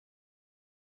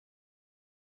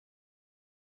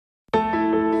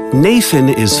Nathan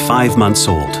is 5 months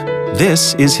old.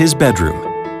 This is his bedroom.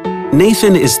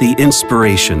 Nathan is the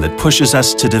inspiration that pushes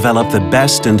us to develop the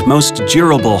best and most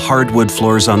durable hardwood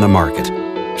floors on the market.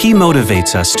 He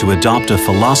motivates us to adopt a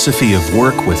philosophy of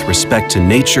work with respect to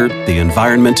nature, the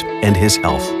environment, and his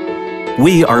health.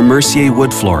 We are Mercier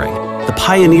Wood Flooring, the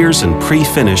pioneers in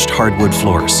pre-finished hardwood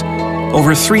floors.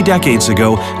 Over 3 decades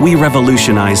ago, we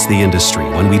revolutionized the industry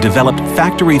when we developed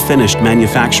factory-finished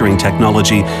manufacturing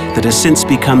technology that has since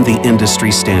become the industry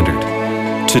standard.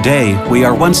 Today, we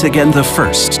are once again the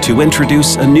first to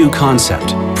introduce a new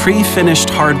concept, pre-finished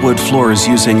hardwood floors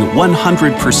using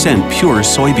 100% pure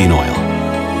soybean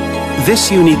oil.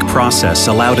 This unique process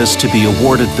allowed us to be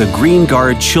awarded the Green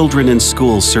Guard Children in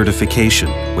School certification,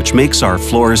 which makes our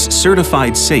floors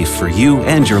certified safe for you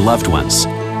and your loved ones.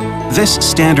 This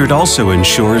standard also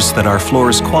ensures that our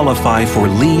floors qualify for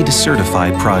LEED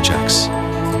certified projects.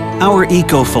 Our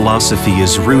eco-philosophy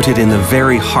is rooted in the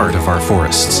very heart of our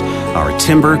forests. Our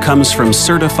timber comes from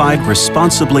certified,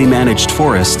 responsibly managed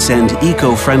forests and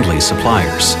eco-friendly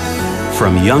suppliers.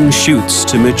 From young shoots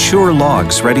to mature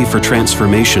logs ready for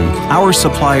transformation, our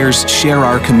suppliers share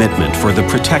our commitment for the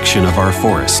protection of our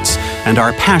forests and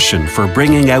our passion for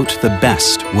bringing out the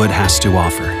best wood has to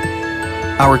offer.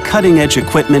 Our cutting-edge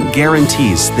equipment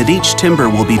guarantees that each timber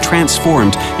will be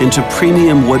transformed into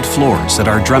premium wood floors at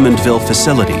our Drummondville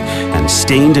facility and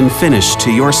stained and finished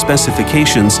to your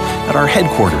specifications at our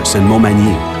headquarters in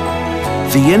Montmagny.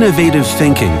 The innovative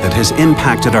thinking that has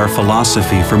impacted our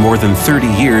philosophy for more than 30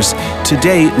 years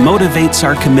today motivates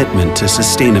our commitment to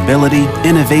sustainability,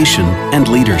 innovation, and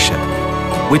leadership,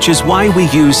 which is why we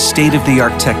use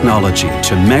state-of-the-art technology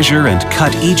to measure and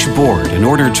cut each board in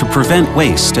order to prevent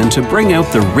waste and to bring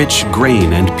out the rich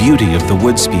grain and beauty of the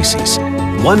wood species.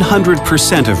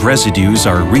 100% of residues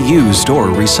are reused or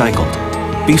recycled.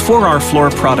 Before our floor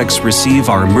products receive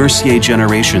our Mercier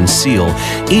Generation seal,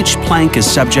 each plank is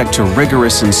subject to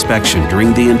rigorous inspection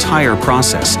during the entire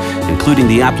process, including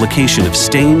the application of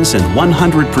stains and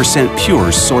 100%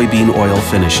 pure soybean oil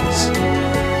finishes.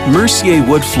 Mercier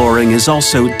Wood Flooring is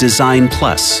also Design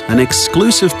Plus, an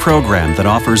exclusive program that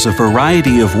offers a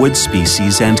variety of wood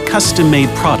species and custom-made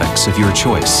products of your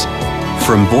choice.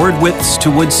 From board widths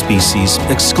to wood species,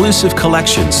 exclusive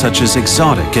collections such as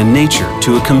exotic and nature,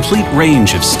 to a complete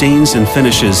range of stains and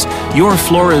finishes, your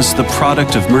floor is the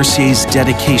product of Mercier's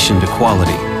dedication to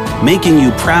quality, making you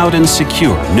proud and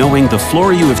secure knowing the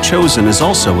floor you have chosen is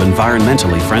also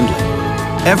environmentally friendly.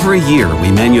 Every year,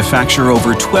 we manufacture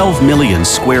over 12 million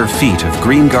square feet of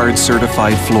Green Guard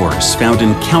certified floors found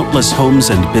in countless homes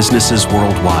and businesses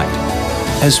worldwide.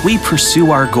 As we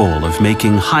pursue our goal of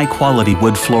making high-quality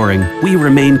wood flooring, we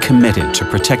remain committed to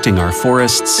protecting our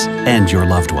forests and your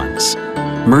loved ones.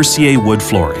 Mercier Wood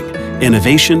Flooring.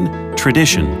 Innovation,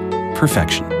 tradition,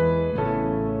 perfection.